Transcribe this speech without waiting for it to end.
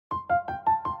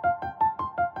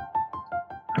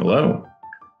Hello,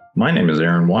 my name is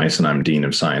Aaron Weiss, and I'm Dean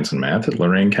of Science and Math at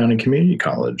Lorain County Community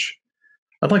College.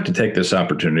 I'd like to take this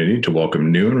opportunity to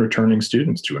welcome new and returning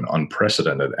students to an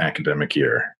unprecedented academic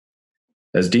year.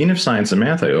 As Dean of Science and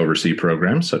Math, I oversee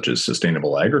programs such as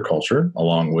sustainable agriculture,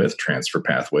 along with transfer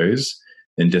pathways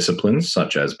in disciplines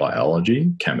such as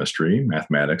biology, chemistry,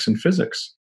 mathematics, and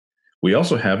physics. We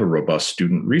also have a robust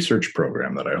student research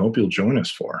program that I hope you'll join us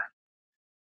for.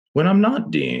 When I'm not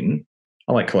Dean,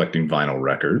 I like collecting vinyl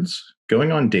records,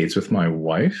 going on dates with my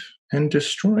wife, and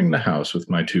destroying the house with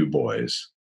my two boys.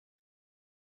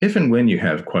 If and when you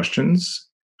have questions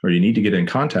or you need to get in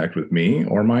contact with me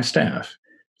or my staff,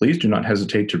 please do not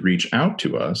hesitate to reach out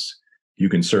to us. You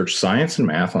can search Science and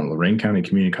Math on Lorain County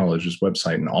Community College's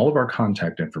website, and all of our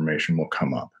contact information will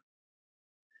come up.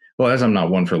 Well, as I'm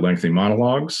not one for lengthy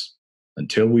monologues,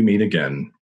 until we meet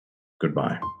again,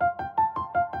 goodbye.